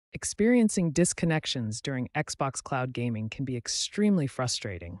Experiencing disconnections during Xbox Cloud gaming can be extremely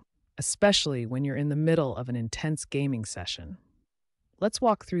frustrating, especially when you're in the middle of an intense gaming session. Let's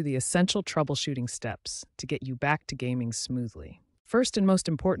walk through the essential troubleshooting steps to get you back to gaming smoothly. First and most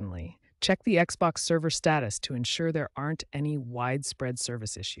importantly, check the Xbox server status to ensure there aren't any widespread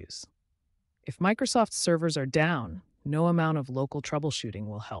service issues. If Microsoft's servers are down, no amount of local troubleshooting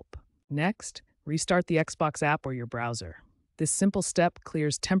will help. Next, restart the Xbox app or your browser. This simple step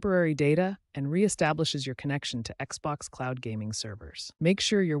clears temporary data and reestablishes your connection to Xbox Cloud gaming servers. Make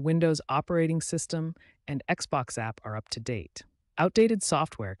sure your Windows operating system and Xbox app are up to date. Outdated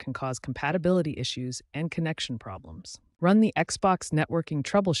software can cause compatibility issues and connection problems. Run the Xbox Networking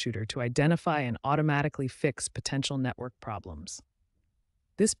Troubleshooter to identify and automatically fix potential network problems.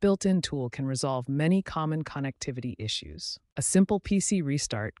 This built-in tool can resolve many common connectivity issues. A simple PC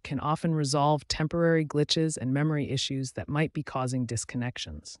restart can often resolve temporary glitches and memory issues that might be causing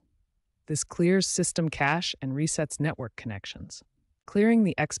disconnections. This clears system cache and resets network connections. Clearing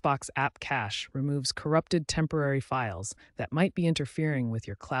the Xbox app cache removes corrupted temporary files that might be interfering with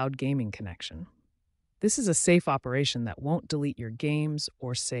your cloud gaming connection. This is a safe operation that won't delete your games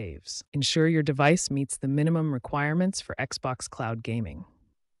or saves. Ensure your device meets the minimum requirements for Xbox Cloud gaming.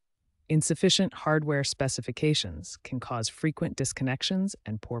 Insufficient hardware specifications can cause frequent disconnections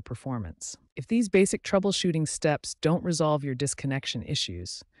and poor performance. If these basic troubleshooting steps don't resolve your disconnection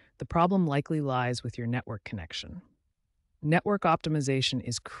issues, the problem likely lies with your network connection. Network optimization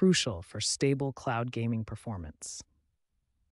is crucial for stable cloud gaming performance.